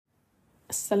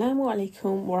Assalamu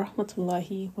alaikum wa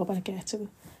rahmatullahi wa barakatuh.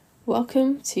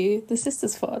 Welcome to the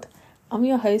Sisters Pod. I'm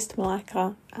your host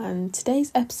Malika, and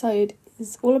today's episode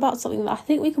is all about something that I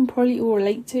think we can probably all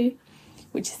relate to,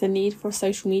 which is the need for a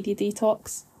social media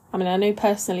detox. I mean, I know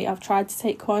personally I've tried to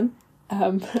take one,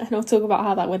 and I'll talk about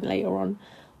how that went later on,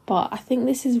 but I think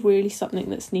this is really something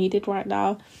that's needed right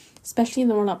now, especially in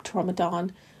the run-up to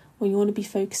Ramadan, when you want to be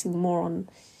focusing more on,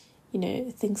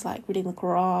 things like reading the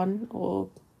Quran or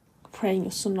praying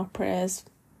your sunnah prayers,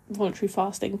 voluntary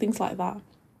fasting, things like that.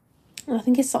 And I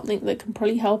think it's something that can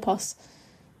probably help us,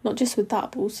 not just with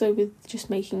that, but also with just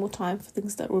making more time for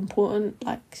things that are important,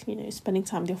 like, spending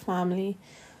time with your family,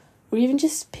 or even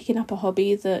just picking up a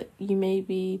hobby that you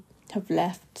maybe have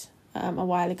left a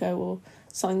while ago, or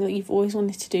something that you've always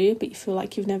wanted to do, but you feel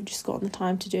like you've never just gotten the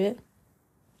time to do it.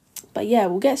 But yeah,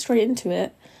 we'll get straight into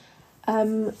it.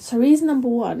 So reason number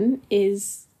one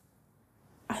is,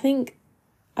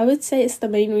 I would say it's the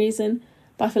main reason,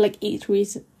 but I feel like each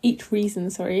reason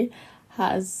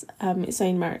has its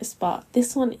own merits. But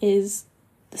this one is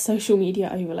the social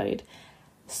media overload.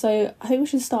 So I think we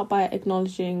should start by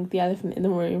acknowledging the elephant in the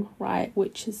room, right?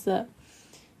 Which is that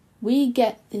we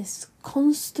get this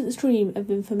constant stream of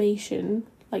information,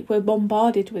 like we're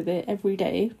bombarded with it every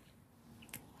day.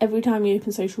 Every time you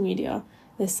open social media,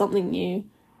 there's something new,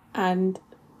 and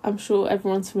I'm sure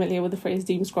everyone's familiar with the phrase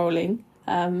doom scrolling.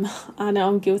 I know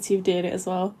I'm guilty of doing it as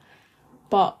well,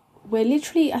 but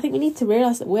I think we need to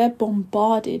realise that we're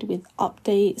bombarded with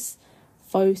updates,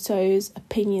 photos,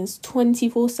 opinions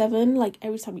 24/7, like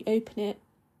every time we open it.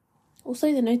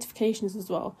 Also the notifications as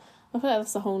well. I feel like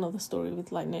that's a whole nother story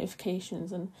with like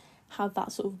notifications and how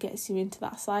that sort of gets you into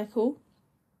that cycle.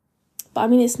 But I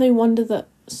mean, it's no wonder that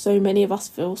so many of us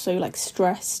feel so like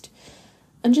stressed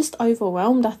and just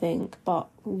overwhelmed, I think, but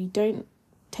we don't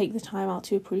take the time out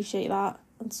to appreciate that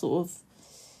and sort of,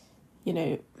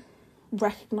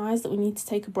 recognise that we need to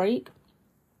take a break.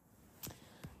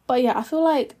 But yeah, I feel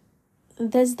like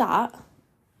there's that,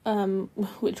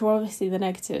 which are obviously the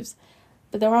negatives,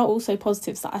 but there are also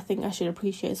positives that I think I should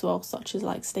appreciate as well, such as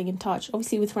like staying in touch,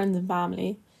 obviously with friends and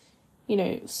family.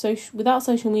 Without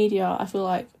social media, I feel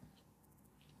like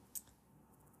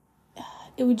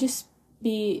it would just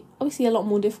be obviously a lot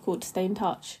more difficult to stay in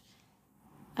touch.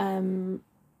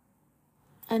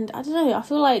 And I don't know, I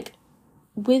feel like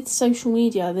with social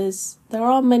media, there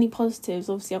are many positives.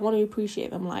 Obviously, I want to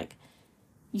appreciate them. Like,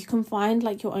 you can find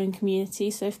like your own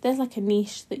community. So if there's like a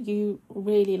niche that you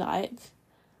really like,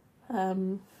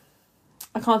 I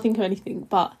can't think of anything,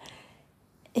 but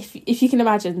if you can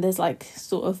imagine, there's like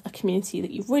sort of a community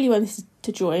that you really wanted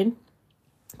to join,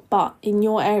 but in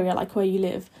your area, like where you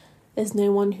live, there's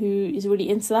no one who is really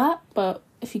into that. But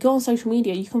if you go on social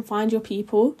media, you can find your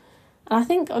people. And I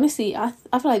think, honestly, I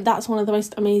feel like that's one of the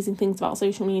most amazing things about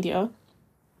social media.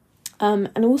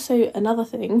 And also another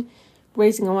thing,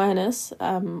 raising awareness,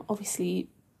 obviously,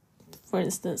 for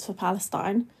instance, for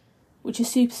Palestine, which is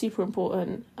super, super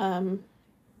important.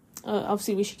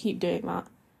 Obviously, we should keep doing that.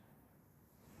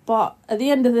 But at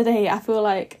the end of the day, I feel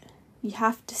like you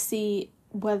have to see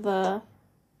whether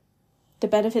the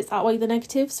benefits outweigh the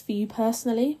negatives for you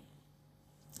personally.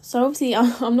 So obviously,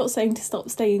 I'm not saying to stop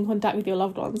staying in contact with your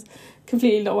loved ones.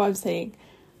 Completely not what I'm saying.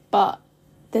 But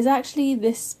there's actually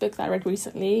this book that I read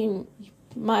recently. You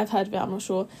might have heard of it, I'm not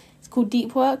sure. It's called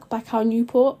Deep Work by Cal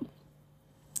Newport.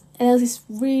 And there's this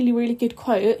really, really good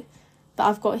quote that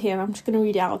I've got here. And I'm just going to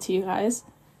read it out to you guys.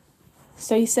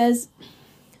 So he says,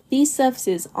 "These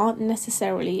services aren't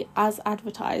necessarily, as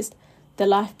advertised, the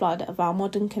lifeblood of our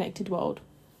modern connected world.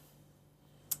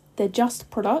 They're just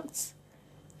products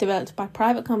developed by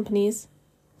private companies,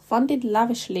 funded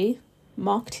lavishly,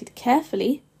 marketed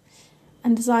carefully,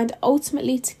 and designed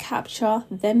ultimately to capture,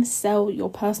 then sell your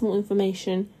personal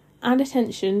information and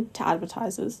attention to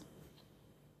advertisers."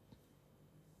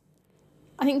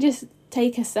 I think just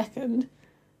take a second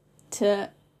to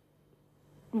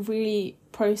really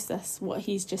process what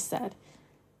he's just said.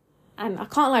 And I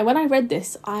can't lie, when I read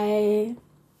this, I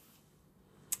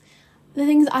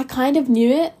kind of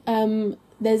knew it.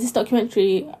 There's this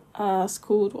documentary, it's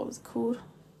called, what was it called?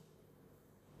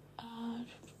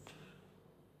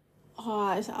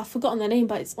 I've forgotten the name,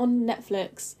 but it's on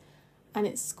Netflix, and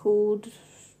it's called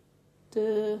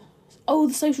The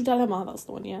Social Dilemma, that's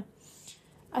the one, yeah.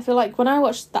 I feel like when I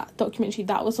watched that documentary,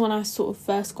 that was when I sort of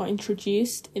first got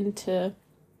introduced into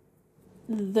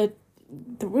the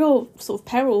real sort of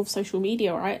peril of social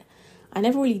media, right? I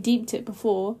never really deeped it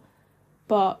before,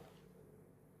 but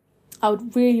I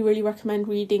would really, really recommend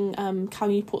reading Cal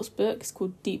Newport's book. It's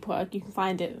called Deep Work. You can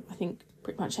find it, I think,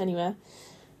 pretty much anywhere.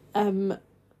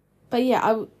 But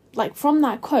yeah, like from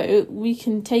that quote, we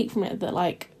can take from it that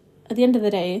like at the end of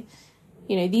the day,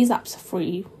 you know, these apps are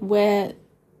free. We're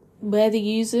the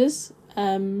users.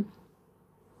 There's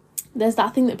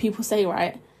that thing that people say,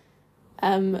 right?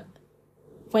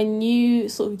 When you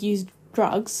sort of use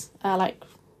drugs, like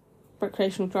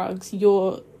recreational drugs,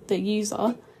 you're the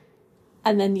user.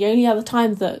 And then the only other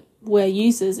time that we're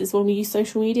users is when we use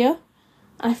social media.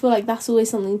 And I feel like that's always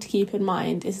something to keep in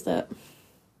mind, is that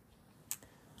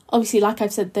obviously, like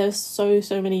I've said, there's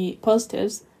so many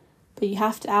positives, but you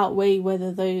have to outweigh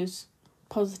whether those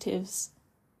positives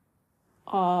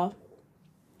are,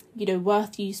 you know,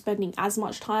 worth you spending as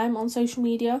much time on social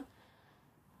media.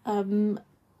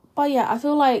 But yeah, I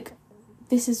feel like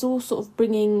this is all sort of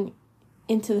bringing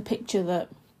into the picture that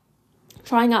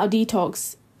trying out a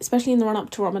detox, especially in the run-up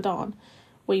to Ramadan,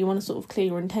 where you want to sort of clear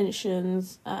your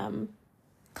intentions,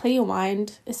 clear your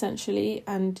mind, essentially,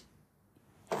 and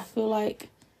I feel like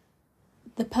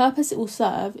the purpose it will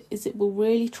serve is it will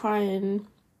really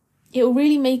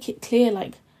make it clear,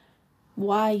 like,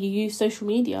 why you use social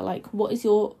media. Like, what is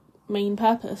your main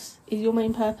purpose? Is your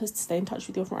main purpose to stay in touch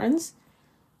with your friends?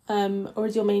 Or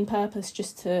is your main purpose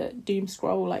just to doom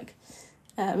scroll, like,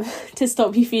 to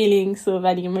stop you feeling sort of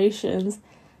any emotions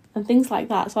and things like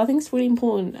that? So I think it's really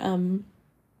important.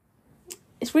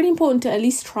 It's really important to at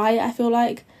least try it, I feel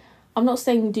like. I'm not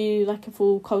saying do like a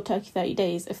full cold turkey 30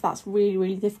 days if that's really,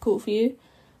 really difficult for you.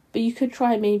 But you could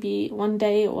try maybe one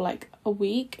day or like a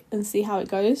week and see how it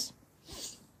goes.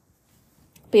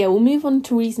 But yeah, we'll move on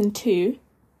to reason 2,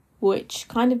 which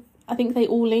kind of, I think they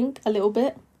all link a little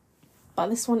bit. But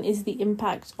this one is the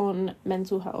impact on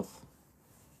mental health.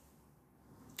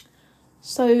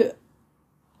 So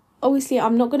obviously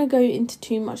I'm not going to go into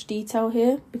too much detail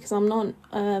here because I'm not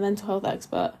a mental health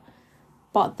expert.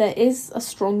 But there is a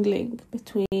strong link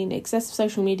between excessive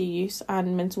social media use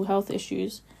and mental health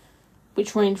issues,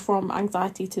 which range from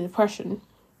anxiety to depression.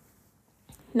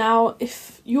 Now,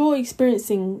 if you're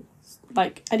experiencing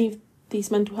like any of these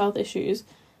mental health issues,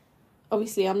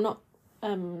 obviously I'm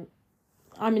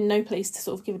in no place to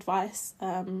sort of give advice.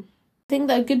 I think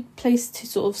that a good place to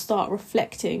sort of start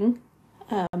reflecting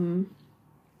on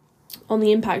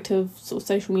the impact of sort of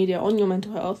social media on your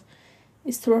mental health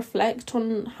is to reflect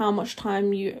on how much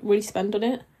time you really spend on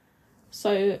it.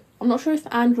 So I'm not sure if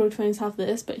Android phones have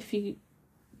this, but if you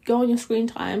go on your screen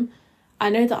time,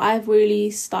 I know that I've really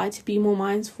started to be more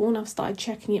mindful and I've started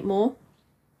checking it more.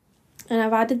 And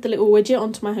I've added the little widget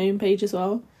onto my homepage as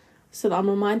well, so that I'm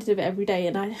reminded of it every day.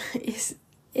 And it's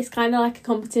kind of like a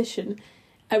competition.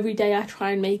 Every day I try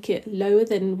and make it lower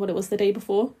than what it was the day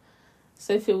before.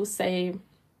 So if it was, say,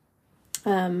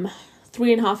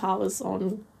 3.5 hours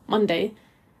on Monday,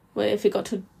 where if it got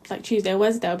to like Tuesday or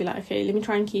Wednesday, I'll be like, okay, let me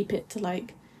try and keep it to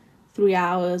like 3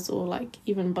 hours or like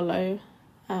even below,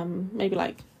 maybe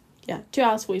like 2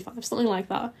 hours 45, something like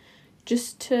that,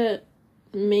 just to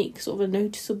make sort of a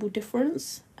noticeable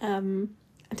difference, and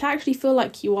to actually feel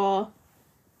like you are,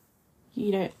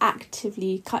 you know,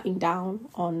 actively cutting down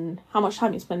on how much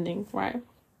time you're spending, right?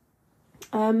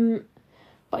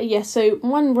 But yeah, so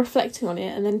 1, reflecting on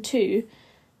it, and then 2,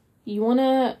 you want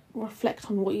to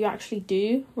reflect on what you actually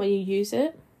do when you use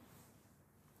it.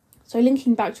 So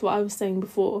linking back to what I was saying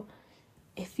before,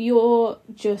 if you're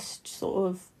just sort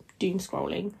of doom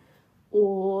scrolling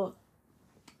or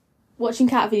watching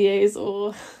cat videos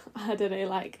or, I don't know,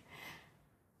 like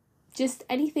just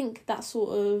anything that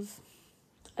sort of,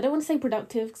 I don't want to say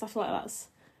productive because I feel like that's,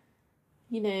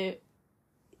 you know,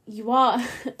 you are,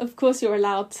 of course you're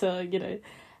allowed to, you know,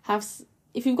 have,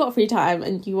 if you've got free time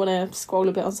and you want to scroll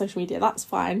a bit on social media, that's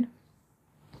fine.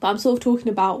 But I'm sort of talking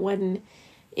about when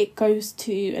it goes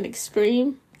to an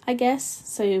extreme, I guess.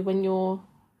 So when you're,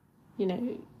 you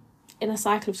know, in a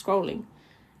cycle of scrolling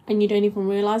and you don't even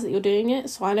realise that you're doing it.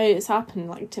 So I know it's happened,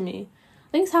 like, to me.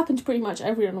 I think it's happened to pretty much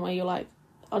everyone, where you're like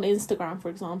on Instagram, for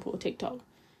example, or TikTok.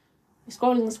 You're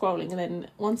scrolling, and then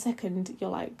 1 second you're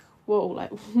like, whoa,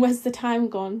 like, where's the time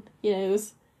gone? You know, it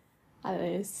was, I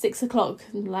don't know, 6 o'clock.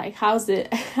 Like, how's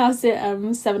it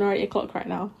 7 or 8 o'clock right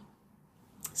now?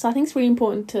 So I think it's really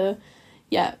important to,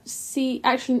 see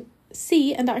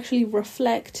and actually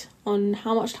reflect on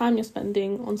how much time you're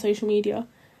spending on social media.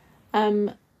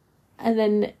 And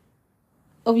then,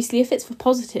 obviously, if it's for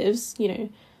positives, you know,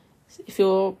 if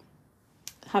you're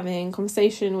having a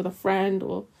conversation with a friend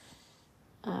or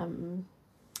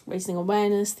raising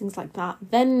awareness, things like that,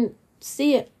 then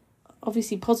see it,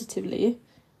 obviously, positively.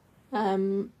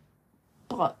 But,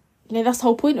 you know, that's the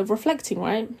whole point of reflecting,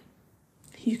 right?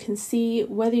 You can see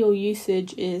whether your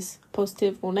usage is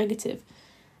positive or negative.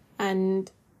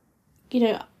 And, you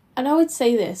know, and I would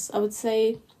say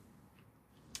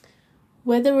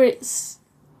whether it's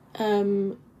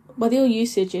whether your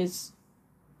usage is,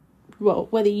 well,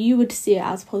 whether you would see it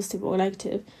as positive or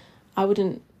negative, I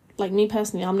wouldn't, like me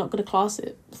personally, I'm not going to class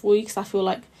it for you because I feel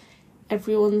like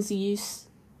everyone's use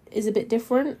is a bit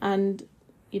different, and,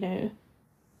 you know,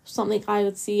 something I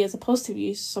would see as a positive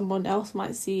use, someone else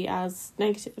might see as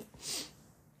negative.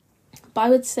 But I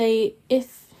would say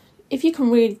if you can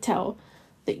really tell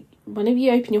that whenever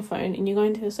you open your phone and you're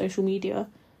going to social media,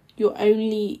 you're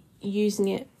only using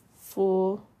it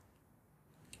for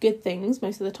good things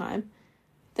most of the time,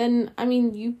 then, I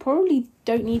mean, you probably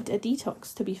don't need a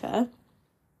detox, to be fair.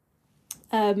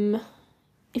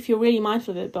 If you're really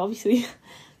mindful of it, but obviously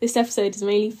this episode is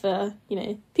mainly for, you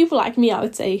know, people like me, I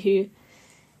would say, who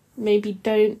maybe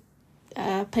don't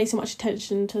pay so much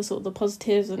attention to sort of the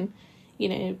positives and, you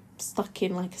know, stuck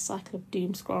in like a cycle of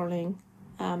doom scrolling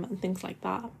and things like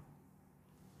that.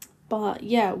 But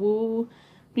yeah, we'll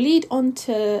lead on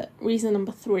to reason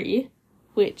number 3,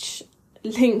 which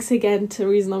links again to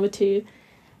reason number 2,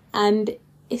 and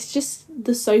it's just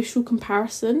the social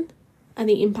comparison and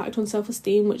the impact on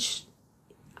self-esteem, which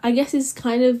I guess is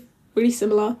kind of really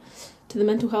similar to the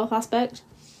mental health aspect,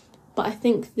 but I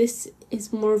think this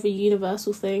is more of a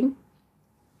universal thing,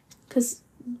 because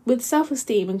with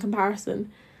self-esteem and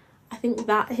comparison, I think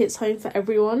that hits home for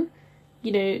everyone.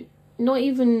 You know, not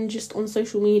even just on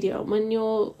social media. When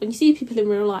you see people in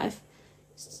real life,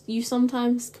 you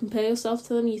sometimes compare yourself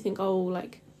to them. You think, oh,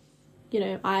 like, you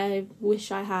know, I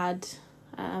wish I had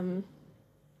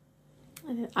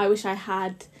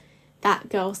that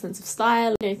girl's sense of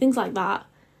style, you know, things like that.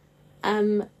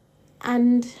 And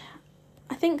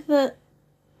I think that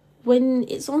when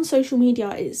it's on social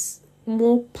media, it's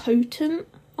more potent,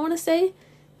 I want to say,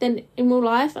 than in real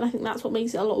life, and I think that's what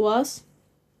makes it a lot worse.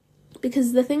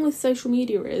 Because the thing with social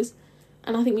media is,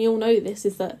 and I think we all know this,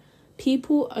 is that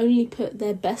people only put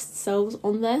their best selves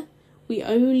on there. We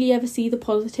only ever see the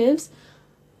positives.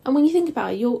 And when you think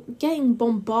about it, you're getting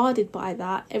bombarded by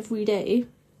that every day.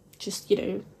 Just, you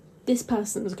know, this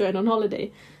person's going on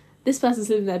holiday. This person's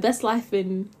living their best life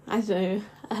in, I don't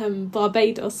know,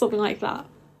 Barbados, something like that.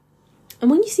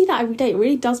 And when you see that every day, it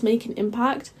really does make an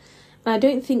impact. And I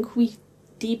don't think we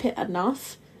deep it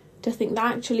enough to think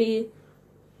that actually,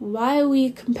 why are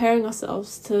we comparing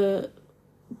ourselves to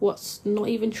what's not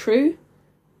even true?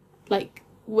 Like,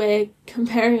 we're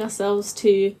comparing ourselves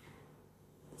to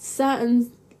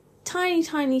certain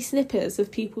tiny snippets of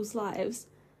people's lives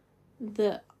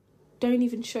that don't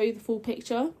even show the full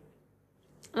picture.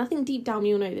 And I think deep down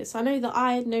we all know this. I know that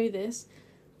I know this,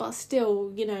 but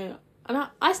still, you know, and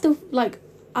I still, like,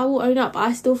 I will own up,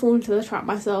 I still fall into the trap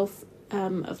myself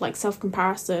of, like,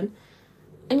 self-comparison.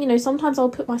 And, you know, sometimes I'll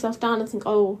put myself down and think,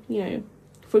 oh, you know,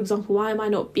 for example, why am I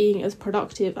not being as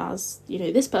productive as, you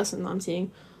know, this person that I'm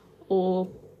seeing? Or,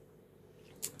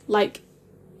 like,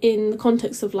 in the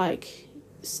context of, like,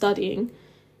 studying,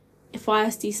 if I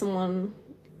see a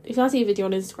video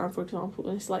on Instagram, for example,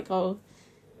 and it's like, oh,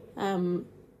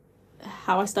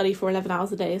 how I study for 11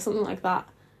 hours a day or something like that,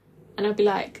 and I'd be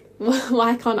like,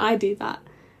 why can't I do that?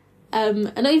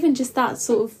 And not even just that,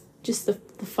 sort of just the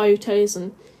photos.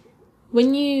 And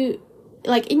when you,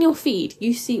 like, in your feed,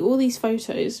 you see all these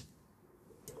photos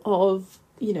of,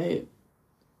 you know,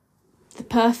 the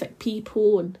perfect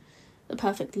people and the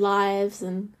perfect lives,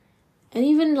 and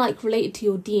even, like, related to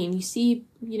your dean, you see,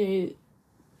 you know,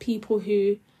 people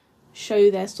who show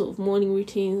their sort of morning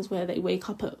routines where they wake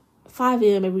up at 5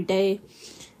 a.m. every day,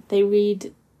 they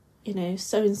read, you know,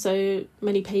 so and so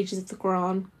many pages of the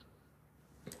Quran,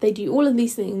 they do all of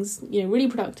these things, you know, really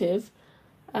productive,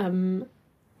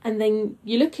 and then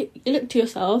you look to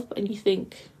yourself and you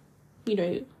think, you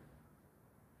know,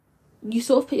 you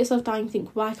sort of put yourself down and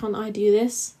think, why can't I do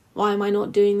this? Why am I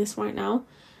not doing this right now?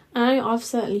 And I know I've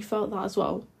certainly felt that as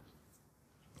well.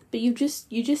 But you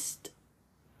just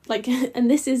like, and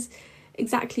this is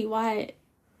exactly why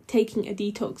taking a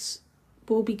detox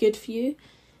will be good for you,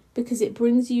 because it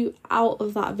brings you out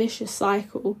of that vicious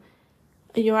cycle,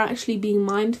 and you're actually being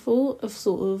mindful of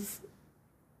sort of,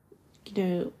 you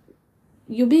know,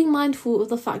 you're being mindful of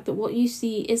the fact that what you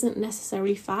see isn't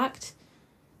necessarily fact.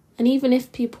 And even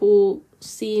if people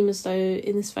seem as though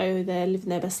in this photo they're living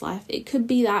their best life, it could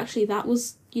be that actually that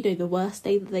was, you know, the worst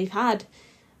day that they've had,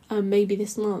 maybe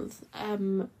this month.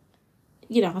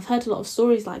 You know, I've heard a lot of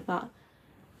stories like that,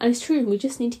 and it's true, and we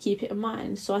just need to keep it in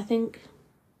mind. So I think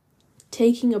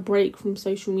taking a break from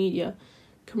social media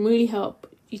can really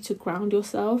help you to ground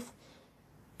yourself,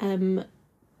 and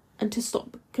to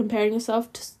stop comparing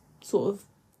yourself to sort of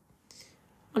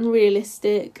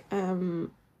unrealistic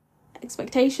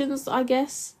expectations, I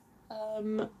guess.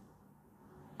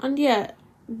 And yeah,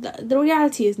 the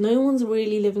reality is no one's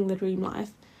really living the dream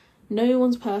life. No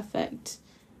one's perfect.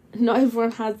 Not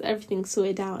everyone has everything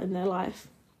sorted out in their life.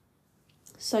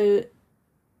 So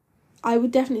I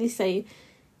would definitely say,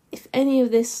 if any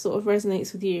of this sort of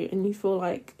resonates with you and you feel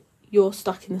like you're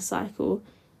stuck in the cycle,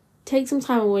 take some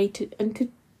time away to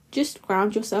just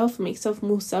ground yourself and make yourself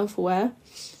more self-aware.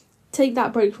 Take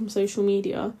that break from social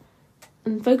media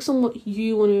and focus on what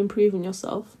you want to improve in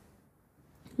yourself.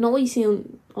 Not what you see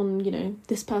on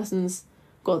this person's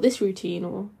got this routine,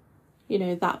 or,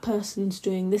 that person's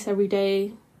doing this every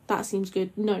day. That seems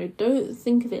good. No, don't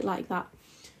think of it like that.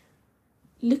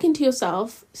 Look into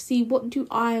yourself, see, what do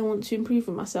I want to improve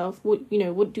in myself? What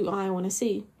do I want to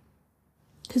see?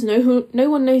 Because no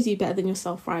one knows you better than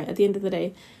yourself, right? At the end of the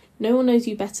day, no one knows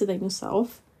you better than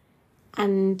yourself.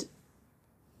 And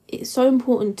it's so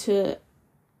important to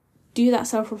do that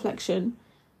self-reflection,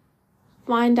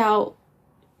 find out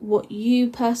what you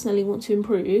personally want to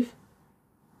improve,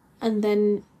 and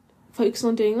then focus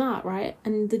on doing that, right?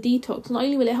 And the detox, not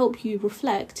only will it help you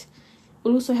reflect, it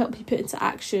will also help you put into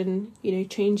action,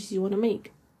 changes you want to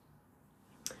make.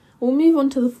 We'll move on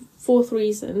to the fourth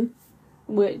reason,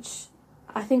 which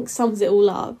I think sums it all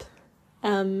up,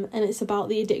 and it's about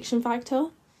the addiction factor.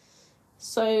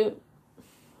 So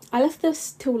I left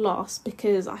this till last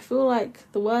because I feel like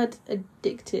the word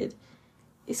addicted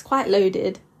is quite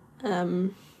loaded,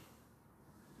 and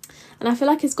I feel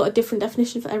like it's got a different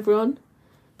definition for everyone,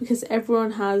 because no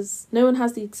one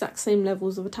has the exact same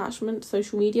levels of attachment to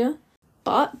social media.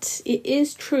 But it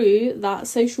is true that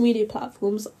social media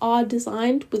platforms are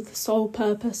designed with the sole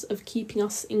purpose of keeping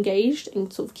us engaged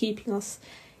and sort of keeping us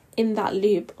in that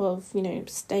loop of,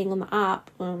 staying on the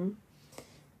app.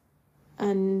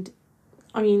 And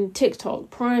I mean,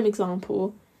 TikTok, prime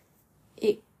example,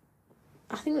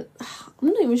 I'm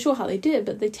not even sure how they do it,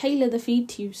 but they tailor the feed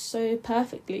to you so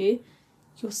perfectly.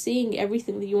 You're seeing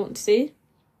everything that you want to see.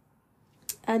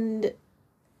 And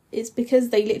it's because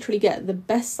they literally get the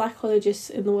best psychologists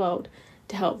in the world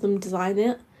to help them design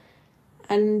it.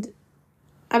 And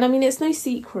I mean, it's no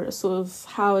secret sort of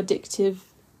how addictive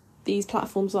these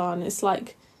platforms are. And it's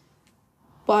like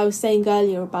what I was saying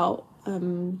earlier about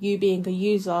you being a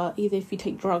user, either if you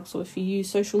take drugs or if you use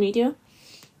social media.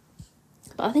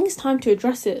 But I think it's time to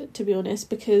address it, to be honest,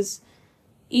 because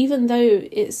even though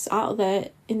it's out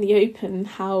there in the open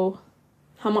how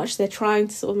much they're trying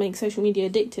to sort of make social media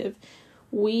addictive,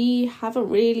 we haven't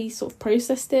really sort of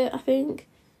processed it, I think.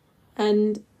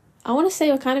 And I want to say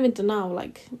we're kind of in denial,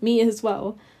 like me as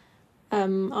well.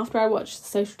 After I watched The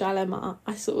Social Dilemma,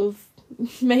 I sort of,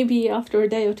 maybe after a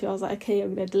day or two, I was like, okay,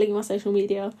 I'm going to delete my social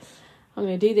media. I'm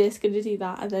going to do this, going to do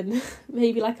that. And then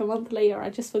maybe like a month later, I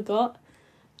just forgot.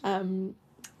 And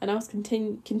I was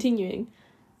continuing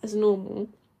as normal.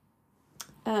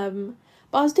 But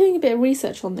I was doing a bit of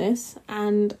research on this,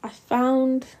 and I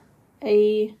found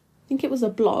I think it was a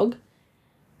blog,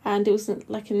 and it was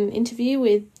like an interview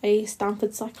with a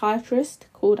Stanford psychiatrist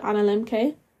called Anna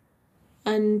Lemke.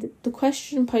 And the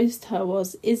question posed to her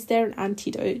was, is there an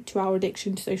antidote to our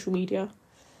addiction to social media?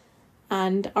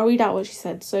 And I'll read out what she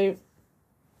said. So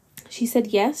she said,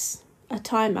 yes, a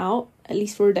timeout, at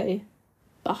least for a day.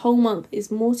 But a whole month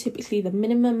is more typically the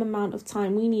minimum amount of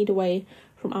time we need away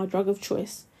from our drug of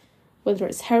choice, whether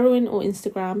it's heroin or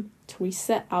Instagram, to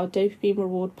reset our dopamine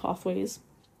reward pathways.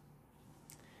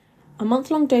 A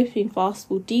month-long dopamine fast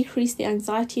will decrease the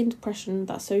anxiety and depression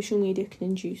that social media can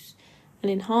induce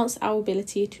and enhance our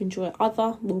ability to enjoy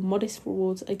other, more modest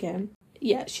rewards again.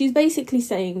 Yeah, she's basically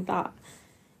saying that,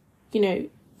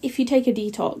 if you take a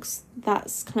detox,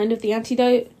 that's kind of the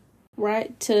antidote,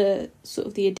 right, to sort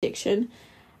of the addiction.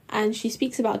 And she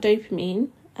speaks about dopamine,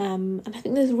 and I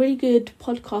think there's a really good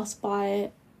podcast by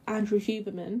Andrew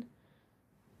Huberman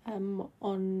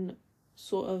on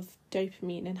sort of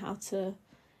dopamine and how to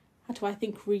I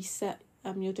think reset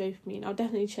your dopamine. I'll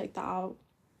definitely check that out.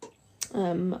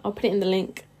 I'll put it in the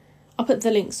link. I'll put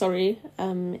the link,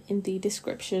 in the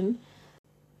description.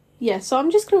 Yeah, so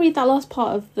I'm just going to read that last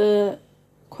part of the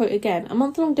quote again. A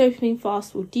month-long dopamine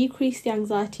fast will decrease the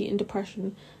anxiety and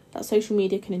depression that social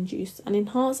media can induce and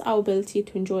enhance our ability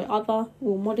to enjoy other,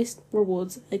 more modest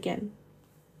rewards again.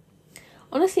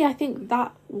 Honestly, I think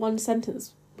that one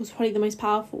sentence was probably the most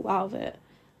powerful out of it,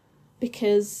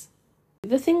 because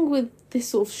the thing with this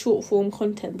sort of short form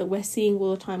content that we're seeing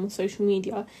all the time on social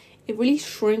media, it really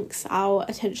shrinks our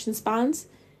attention spans,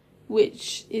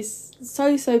 which is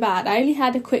so bad. I only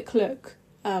had a quick look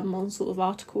on sort of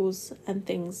articles and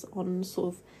things on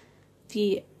sort of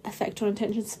the effect on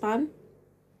attention span,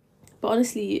 but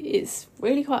honestly it's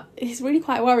really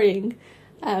quite worrying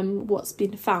what's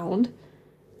been found,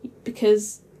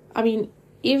 because I mean,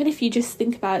 even if you just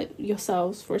think about it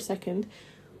yourselves for a second,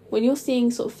 when you're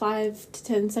seeing sort of 5 to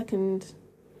 10 second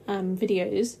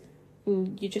videos,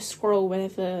 and you just scroll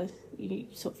whenever you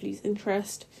sort of lose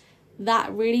interest,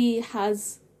 that really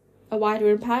has a wider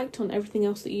impact on everything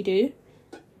else that you do.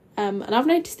 And I've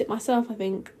noticed it myself. I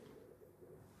think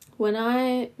when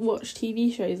I watch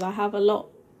TV shows, I have a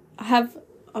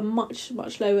much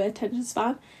lower attention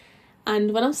span,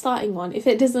 and when I'm starting one, if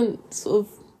it doesn't sort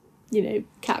of,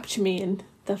 capture me in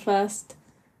the first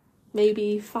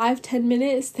maybe 5-10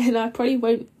 minutes, then I probably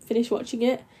won't finish watching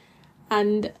it.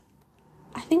 And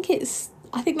I think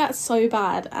that's so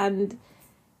bad, and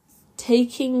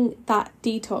taking that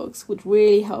detox would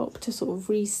really help to sort of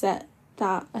reset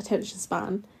that attention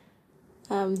span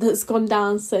that's gone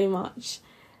down so much.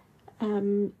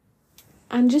 And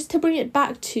just to bring it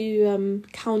back to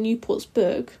Cal Newport's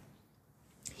book,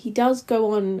 he does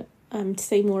go on to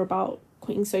say more about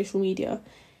quitting social media.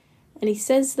 And he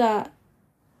says that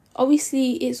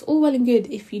obviously it's all well and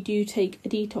good if you do take a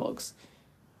detox,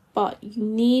 but you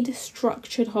need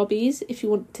structured hobbies if you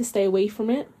want to stay away from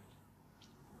it.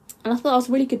 And I thought that was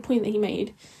a really good point that he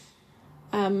made.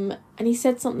 And he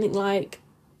said something like,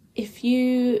 if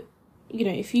you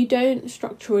don't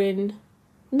structure in,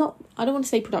 I don't want to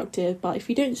say productive, but if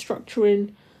you don't structure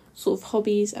in sort of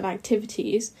hobbies and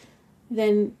activities,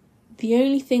 then the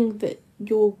only thing that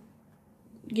you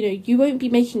won't be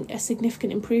making a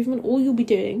significant improvement. All you'll be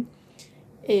doing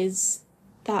is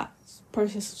that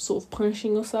process of sort of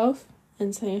punishing yourself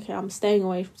and saying, okay, I'm staying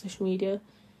away from social media,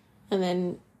 and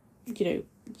then you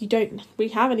don't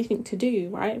really have anything to do,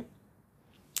 right?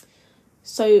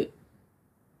 So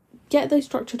get those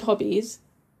structured hobbies,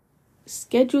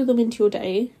 schedule them into your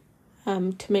day,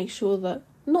 to make sure that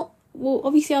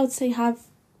obviously I would say have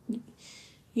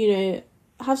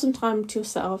some time to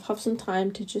yourself, have some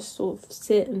time to just sort of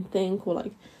sit and think, or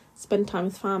like spend time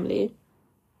with family.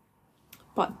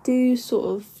 But do sort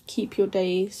of keep your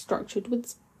day structured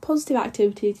with positive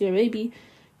activities, maybe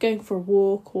going for a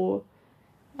walk or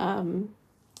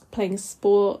playing a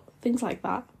sport, things like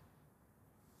that.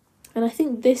 And I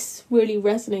think this really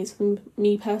resonates with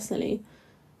me personally,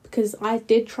 because I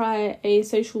did try a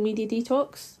social media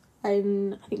detox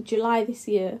in, I think, July this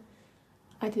year.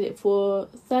 I did it for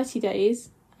 30 days,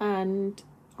 and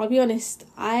I'll be honest,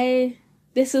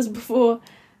 this was before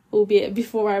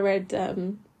I read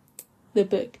the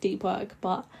book Deep Work,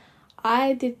 but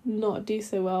I did not do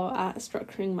so well at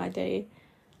structuring my day.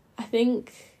 I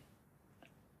think,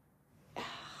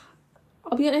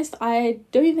 I'll be honest, I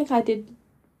don't think I did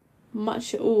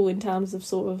much at all in terms of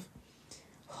sort of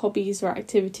hobbies or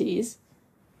activities,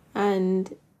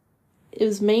 and it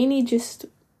was mainly just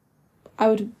I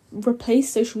would replace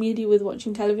social media with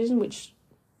watching television, which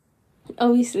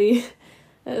obviously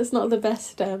it's not the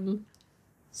best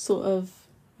sort of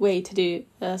way to do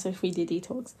a social media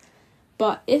detox.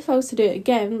 But if I was to do it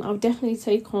again, I would definitely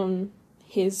take on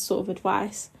his sort of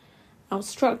advice. I'll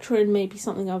structure in maybe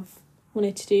something I've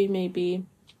wanted to do, maybe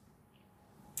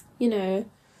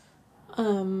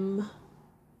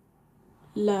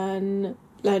learn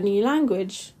a new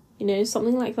language,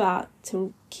 something like that,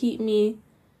 to keep me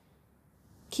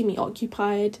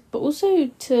occupied, but also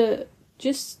to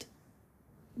just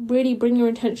really bring your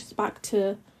intentions back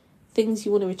to things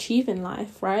you want to achieve in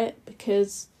life, right?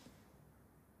 Because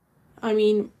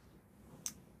if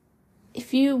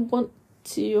you want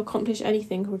to accomplish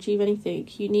anything or achieve anything,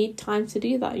 you need time to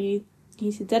do that. You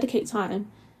need to dedicate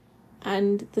time,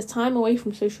 and the time away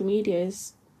from social media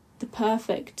is the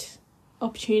perfect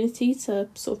opportunity to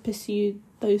sort of pursue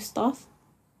those stuff.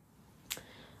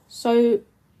 So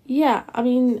yeah,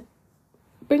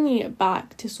 bringing it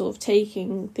back to sort of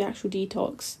taking the actual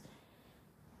detox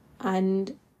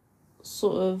and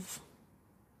sort of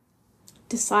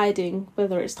deciding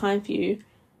whether it's time for you,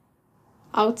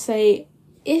 I would say,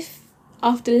 if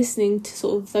after listening to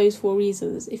sort of those 4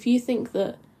 reasons, if you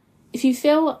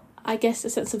feel, I guess, a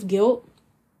sense of guilt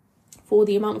for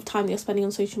the amount of time that you're spending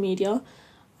on social media,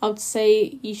 I would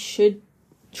say you should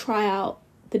try out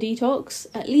the detox,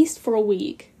 at least for a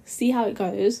week, see how it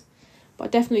goes,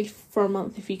 but definitely for a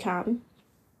month if you can.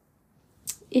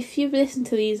 If you've listened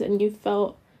to these and you've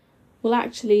felt, well,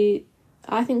 actually,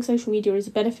 I think social media is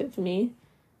a benefit for me,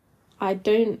 I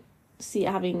don't see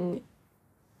it having,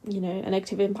 a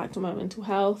negative impact on my mental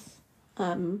health.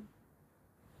 I'm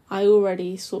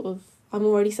already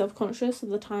self-conscious of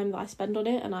the time that I spend on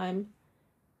it, and I'm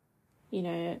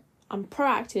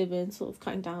proactive in sort of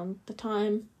cutting down the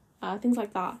time, things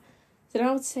like that. Then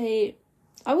I would say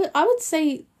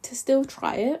to still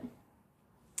try it,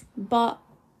 but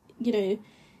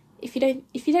if you don't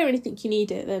really think you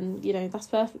need it, then that's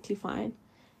perfectly fine.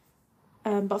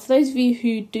 But for those of you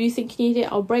who do think you need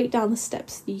it, I'll break down the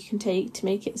steps that you can take to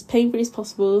make it as pain-free as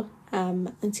possible,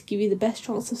 and to give you the best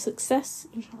chance of success,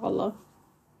 inshallah.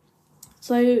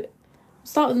 So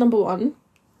start with number 1,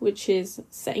 which is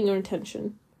setting your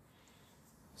intention.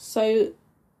 So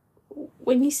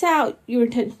when you set out your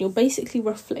intention, you're basically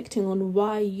reflecting on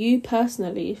why you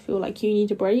personally feel like you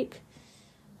need a break.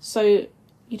 So,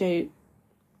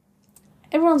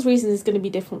 everyone's reason is going to be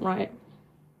different, right?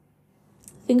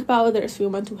 Think about whether it's for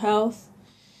your mental health,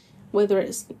 whether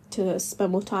it's to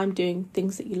spend more time doing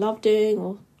things that you love doing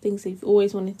or things that you've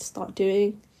always wanted to start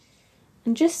doing.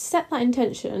 And just set that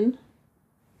intention.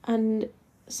 And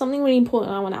something really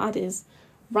important I want to add is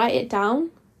write it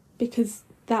down, because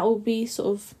that will be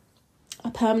sort of a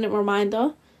permanent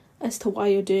reminder as to why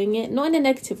you're doing it. Not in a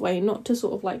negative way, not to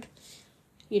sort of like,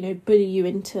 bully you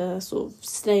into sort of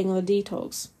staying on a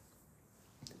detox.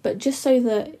 But just so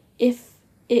that if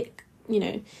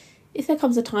there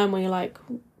comes a time where you're like,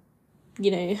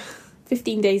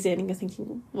 15 days in and you're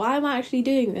thinking, why am I actually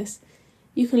doing this?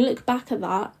 You can look back at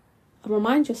that and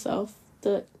remind yourself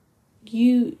that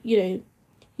you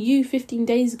 15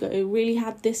 days ago really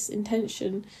had this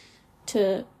intention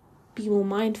to be more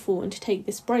mindful and to take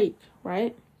this break,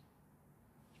 right?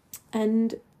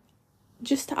 And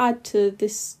just to add to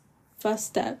this first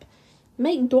step,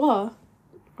 make dua,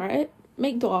 right?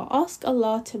 Make dua. Ask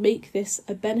Allah to make this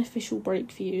a beneficial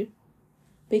break for you,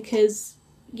 because,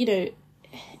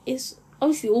 it's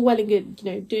obviously all well and good,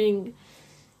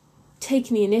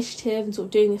 taking the initiative and sort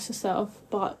of doing this yourself,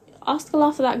 but ask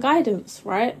Allah for that guidance,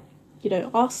 right?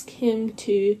 Ask Him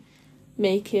to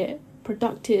make it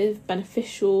productive,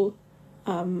 beneficial,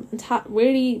 and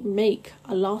really make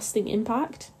a lasting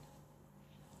impact.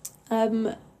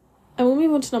 And we'll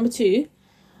move on to number 2,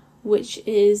 which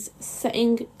is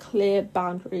setting clear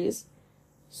boundaries.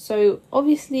 So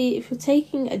obviously, if you're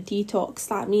taking a detox,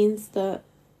 that means that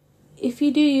if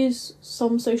you do use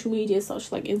some social media,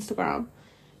 such like Instagram,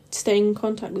 to stay in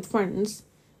contact with friends,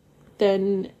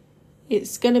 then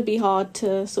it's going to be hard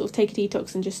to sort of take a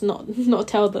detox and just not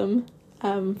tell them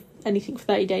anything for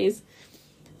 30 days.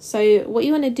 So what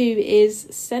you want to do is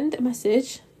send a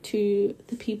message to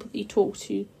the people that you talk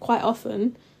to quite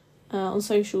often on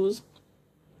socials,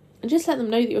 and just let them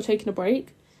know that you're taking a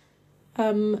break.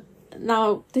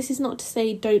 Now, this is not to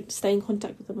say don't stay in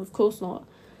contact with them, of course not.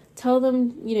 Tell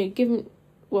them, give them,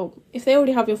 well, if they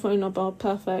already have your phone number,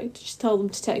 perfect, just tell them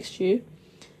to text you.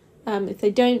 If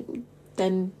they don't,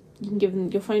 then you can give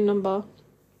them your phone number.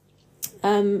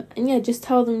 And just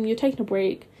tell them you're taking a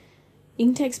break. You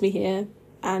can text me here,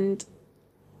 and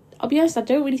I'll be honest, I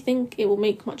don't really think it will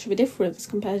make much of a difference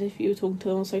compared to if you were talking to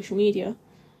them on social media.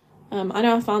 I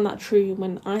know I found that true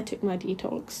when I took my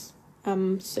detox.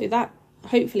 So that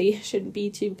hopefully shouldn't be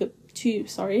too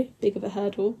big of a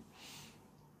hurdle.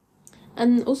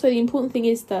 And also the important thing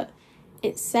is that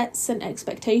it sets an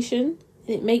expectation.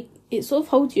 It sort of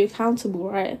holds you accountable,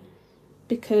 right?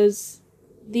 Because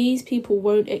these people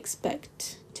won't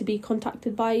expect to be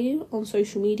contacted by you on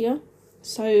social media.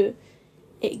 So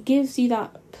it gives you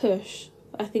that push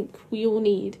I think we all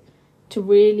need to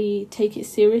really take it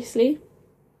seriously.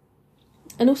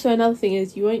 And also another thing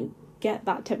is you won't get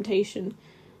that temptation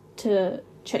to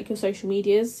check your social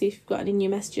medias, see if you've got any new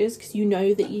messages, because you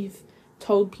know that you've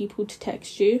told people to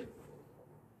text you.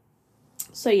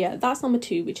 So yeah, that's number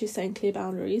 2, which is setting clear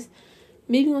boundaries.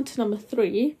 Moving on to number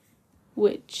 3,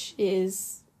 which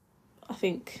is, I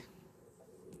think,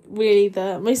 really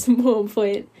the most important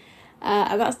point,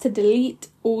 and that's to delete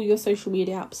all your social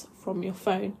media apps from your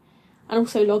phone, and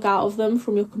also log out of them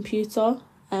from your computer.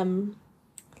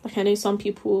 Like I know some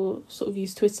people sort of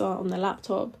use Twitter on their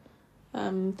laptop,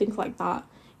 things like that.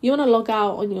 You want to log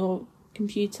out on your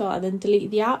computer and then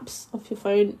delete the apps off your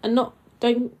phone, and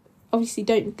don't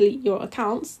delete your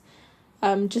accounts,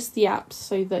 just the apps,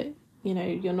 so that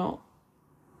you're not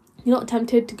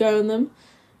tempted to go on them,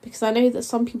 because I know that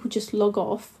some people just log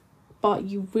off, but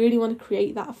you really want to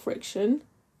create that friction,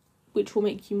 which will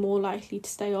make you more likely to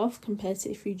stay off compared to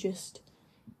if you just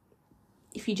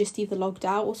either logged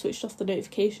out or switched off the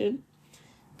notification.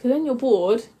 Because when you're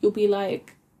bored, you'll be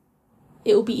like,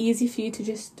 it will be easy for you to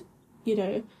just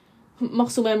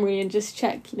muscle memory and just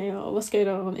check what's going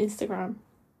on Instagram.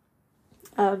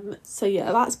 So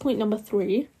yeah, that's point number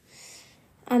 3.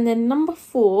 And then number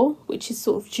 4, which is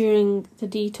sort of during the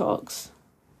detox,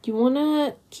 you want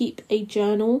to keep a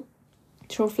journal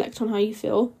to reflect on how you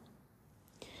feel.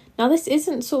 Now, this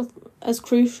isn't sort of as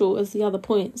crucial as the other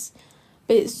points,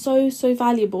 but it's so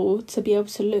valuable to be able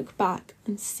to look back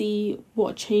and see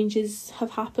what changes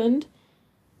have happened,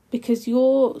 because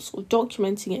you're sort of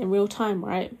documenting it in real time,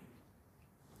 right?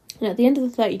 And at the end of the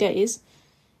 30 days,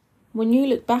 when you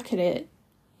look back at it,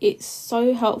 it's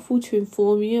so helpful to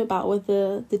inform you about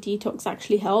whether the detox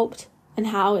actually helped and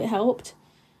how it helped.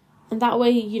 And that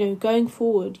way, going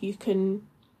forward, you can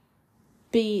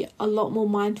be a lot more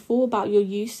mindful about your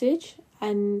usage.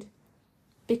 And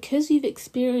because you've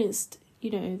experienced,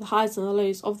 the highs and the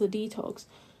lows of the detox,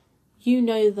 you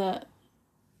know that,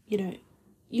 you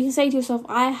can say to yourself,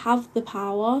 I have the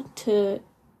power to,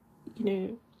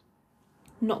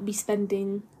 not be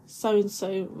spending so and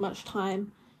so much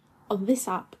time on this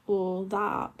app or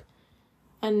that app.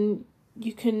 And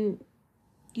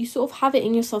you sort of have it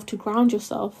in yourself to ground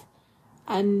yourself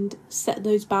and set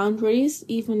those boundaries,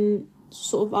 even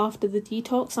sort of after the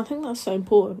detox. I think that's so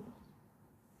important.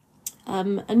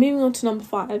 And moving on to number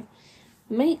 5,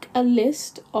 make a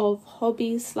list of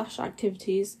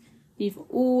hobbies/activities you've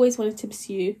always wanted to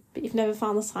pursue, but you've never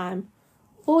found the time,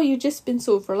 or you've just been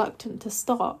sort of reluctant to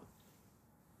start.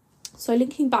 So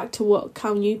linking back to what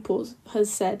Cal Newport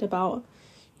has said about,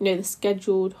 the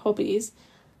scheduled hobbies,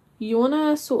 you want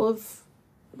to sort of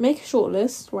make a short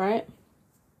list, right,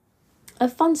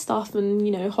 of fun stuff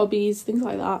and, hobbies, things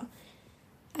like that,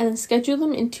 and schedule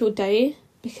them into your day,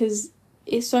 because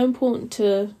it's so important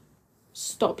to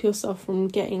stop yourself from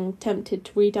getting tempted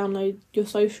to re-download your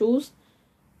socials.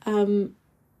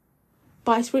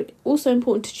 But it's also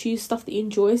important to choose stuff that you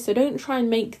enjoy. So don't try and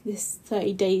make this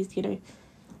 30 days,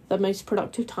 the most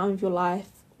productive time of your life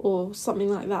or something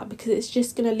like that, because it's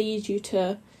just going to lead you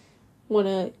to want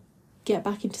to get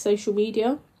back into social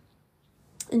media.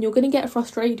 And you're going to get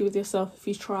frustrated with yourself if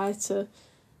you try to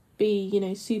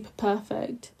be, super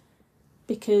perfect,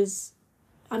 because,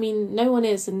 no one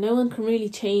is, and no one can really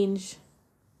change,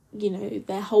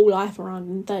 their whole life around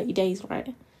in 30 days,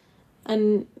 right?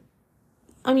 And,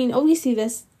 obviously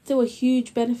there's still a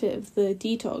huge benefit of the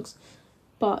detox,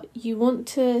 but you want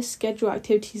to schedule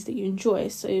activities that you enjoy.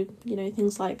 So,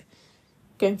 things like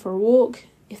going for a walk,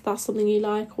 if that's something you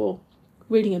like, or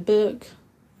reading a book,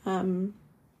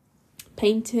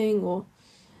 painting, or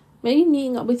maybe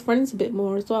meeting up with friends a bit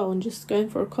more as well and just going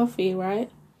for a coffee,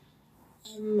 right?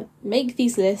 Make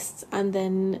these lists, and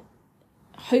then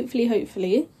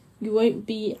hopefully you won't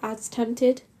be as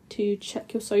tempted to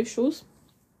check your socials.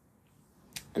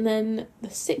 And then the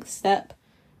 6th step,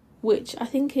 which I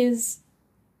think is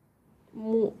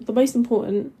the most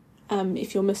important,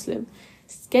 if you're Muslim,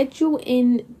 schedule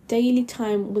in daily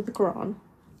time with the Quran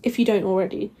if you don't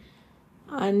already,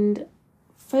 and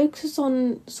focus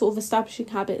on sort of establishing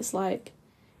habits like,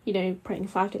 praying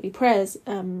 5 daily prayers.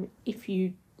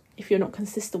 If you're not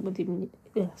consistent with them,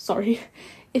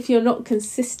 if you're not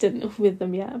consistent with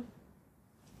them yet,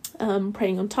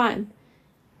 praying on time,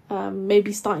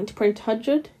 maybe starting to pray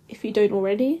tahajjud if you don't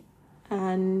already,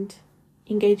 and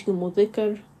engaging in more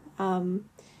dhikr. And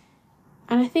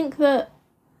I think that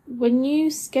when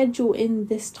you schedule in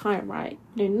this time, right,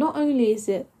 not only is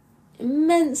it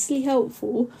immensely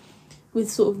helpful with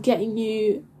sort of getting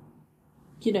you,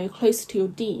 closer to your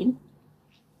deen,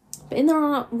 but in the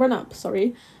run-up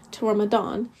to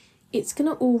Ramadan, it's going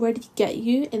to already get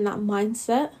you in that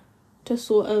mindset to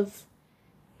sort of,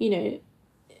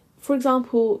 for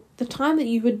example, the time that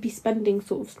you would be spending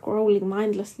sort of scrolling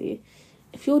mindlessly,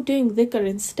 if you're doing dhikr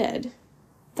instead,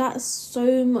 that's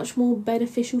so much more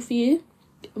beneficial for you.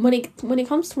 When it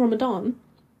comes to Ramadan,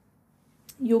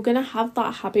 you're going to have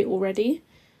that habit already,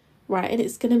 right? And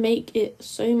it's going to make it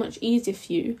so much easier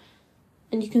for you.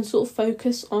 And you can sort of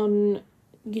focus on,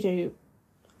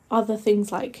 other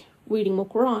things like reading more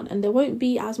Quran, and there won't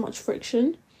be as much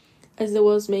friction as there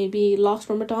was maybe last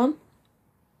Ramadan.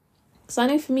 Because I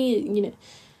know for me,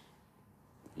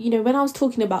 when I was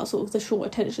talking about sort of the short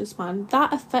attention span,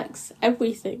 that affects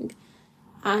everything.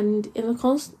 And in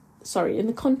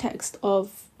the context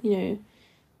of,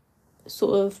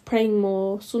 sort of praying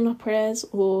more sunnah prayers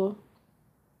or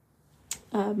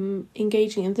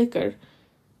engaging in dhikr,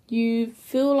 you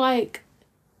feel like,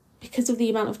 because of the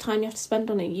amount of time you have to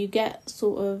spend on it, you get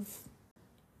sort of,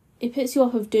 it puts you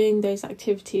off of doing those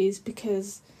activities,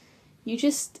 because you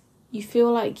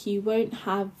feel like you won't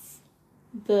have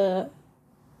the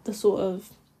sort of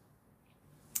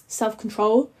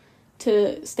self-control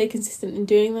to stay consistent in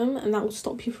doing them, and that will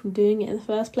stop you from doing it in the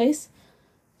first place.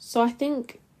 So I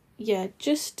think,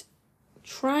 just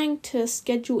trying to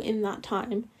schedule in that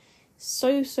time,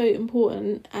 so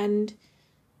important, and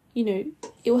it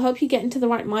will help you get into the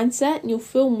right mindset, and you'll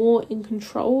feel more in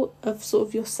control of sort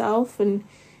of yourself and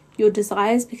your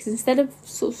desires, because instead of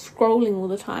sort of scrolling all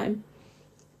the time,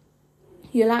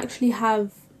 you'll actually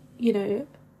have, you'll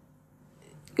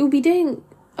be doing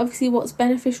obviously what's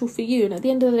beneficial for you. And at the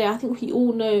end of the day, I think we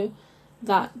all know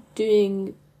that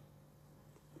doing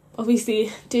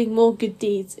obviously doing more good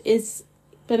deeds is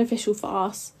beneficial for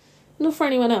us, not for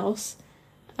anyone else.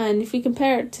 And if we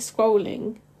compare it to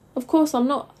scrolling, of course I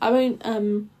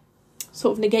won't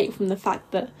sort of negate from the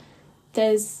fact that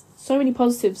there's so many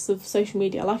positives of social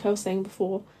media, like I was saying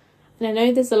before. And I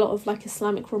know there's a lot of like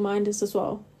Islamic reminders as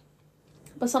well.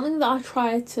 But something that I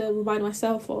try to remind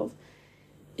myself of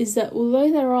is that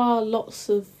although there are lots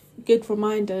of good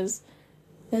reminders,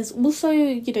 there's also,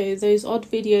 you know, those odd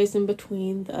videos in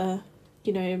between that are,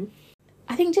 you know,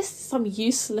 I think just some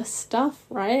useless stuff,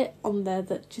 right, on there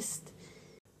that just,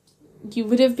 you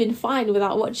would have been fine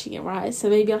without watching it, right? So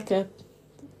maybe like a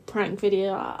prank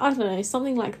video, I don't know,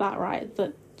 something like that, right,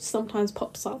 that sometimes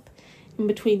pops up in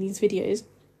between these videos.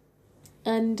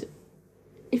 And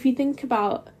if you think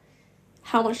about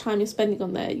how much time you're spending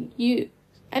on there, you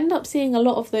end up seeing a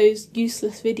lot of those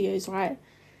useless videos, right?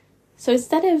 So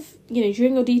instead of, you know,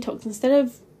 during your detox, instead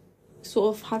of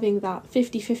sort of having that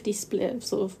 50-50 split of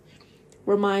sort of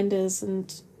reminders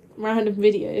and random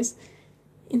videos,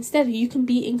 instead you can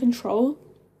be in control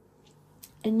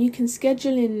and you can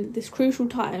schedule in this crucial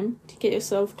time to get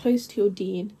yourself close to your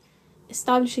deen,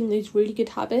 establishing those really good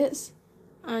habits.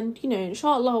 And, you know,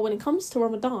 inshallah, when it comes to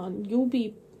Ramadan, you'll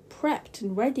be prepped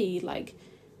and ready. Like,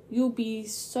 you'll be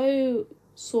so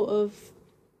sort of,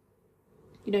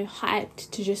 you know, hyped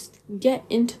to just get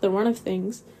into the run of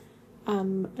things,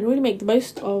 and really make the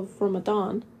most of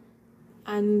Ramadan.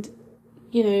 And,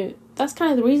 you know, that's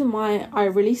kind of the reason why I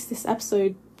released this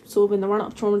episode sort of in the run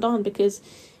up to Ramadan, because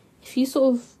if you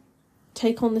sort of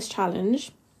take on this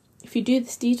challenge, if you do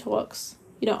this detox,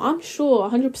 you know, I'm sure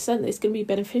 100% that it's going to be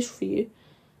beneficial for you.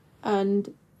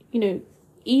 And, you know,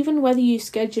 even whether you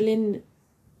schedule in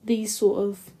these sort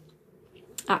of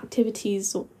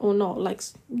activities or not, like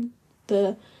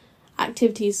the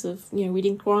activities of, you know,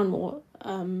 reading Quran more,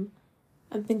 and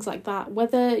things like that,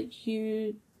 whether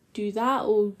you do that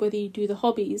or whether you do the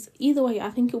hobbies, either way,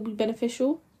 I think it'll be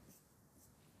beneficial.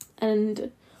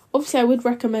 And obviously I would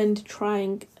recommend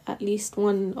trying at least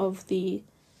one of the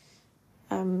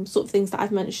sort of things that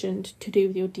I've mentioned to do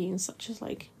with your deen, such as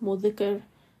like more dhikr.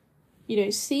 You know,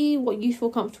 see what you feel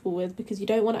comfortable with, because you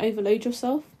don't want to overload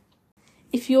yourself.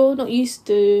 If you're not used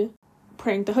to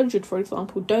praying tahajjud, for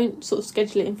example, don't sort of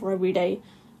schedule it in for every day,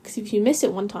 because if you miss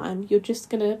it one time, you're just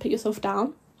going to put yourself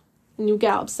down and you'll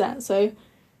get upset. So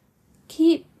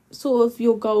keep sort of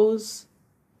your goals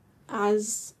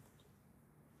as,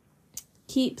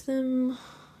 keep them,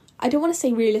 I don't want to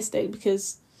say realistic,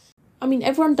 because, I mean,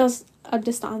 everyone does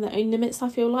understand their own limits, I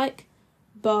feel like,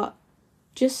 but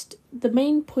just the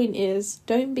main point is,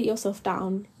 don't beat yourself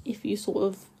down if you sort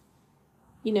of,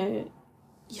 you know,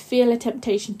 you feel a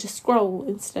temptation to scroll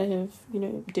instead of, you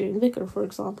know, doing dhikr, for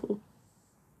example.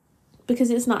 Because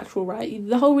it's natural, right?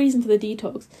 The whole reason for the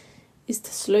detox is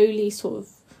to slowly sort of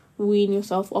wean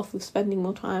yourself off of spending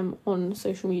more time on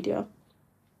social media.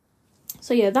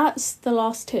 So yeah, that's the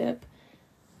last tip.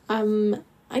 And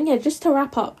yeah, just to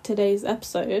wrap up today's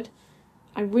episode,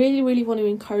 I really, really want to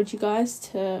encourage you guys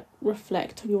to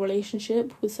reflect on your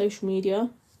relationship with social media.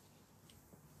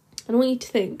 And I want you to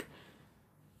think,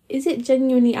 is it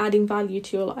genuinely adding value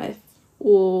to your life,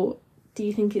 or do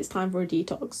you think it's time for a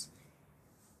detox?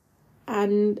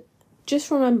 And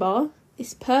just remember,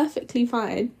 it's perfectly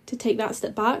fine to take that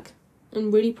step back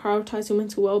and really prioritise your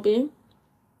mental well-being.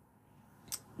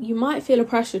 You might feel a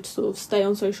pressure to sort of stay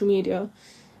on social media,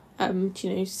 to,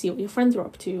 you know, see what your friends are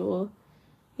up to, or,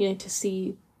 you know, to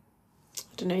see, I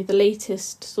don't know, the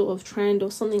latest sort of trend or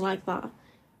something like that.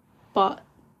 But,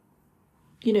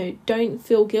 you know, don't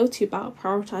feel guilty about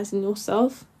prioritising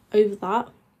yourself over that.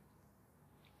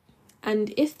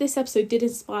 And if this episode did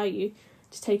inspire you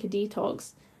to take a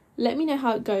detox, let me know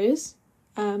how it goes.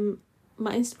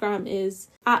 My Instagram is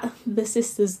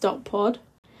 @thesisters.pod.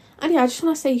 And yeah, I just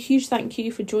want to say a huge thank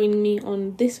you for joining me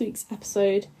on this week's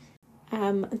episode.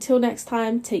 Until next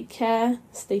time, take care,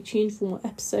 stay tuned for more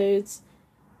episodes.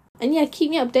 And yeah, keep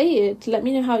me updated, let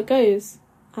me know how it goes.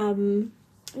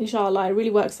 Inshallah, it really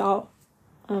works out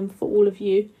for all of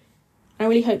you. I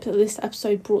really hope that this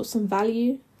episode brought some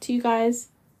value to you guys.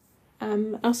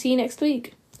 I'll see you next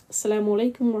week. Assalamu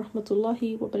alaikum wa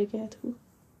rahmatullahi wa barakatuh.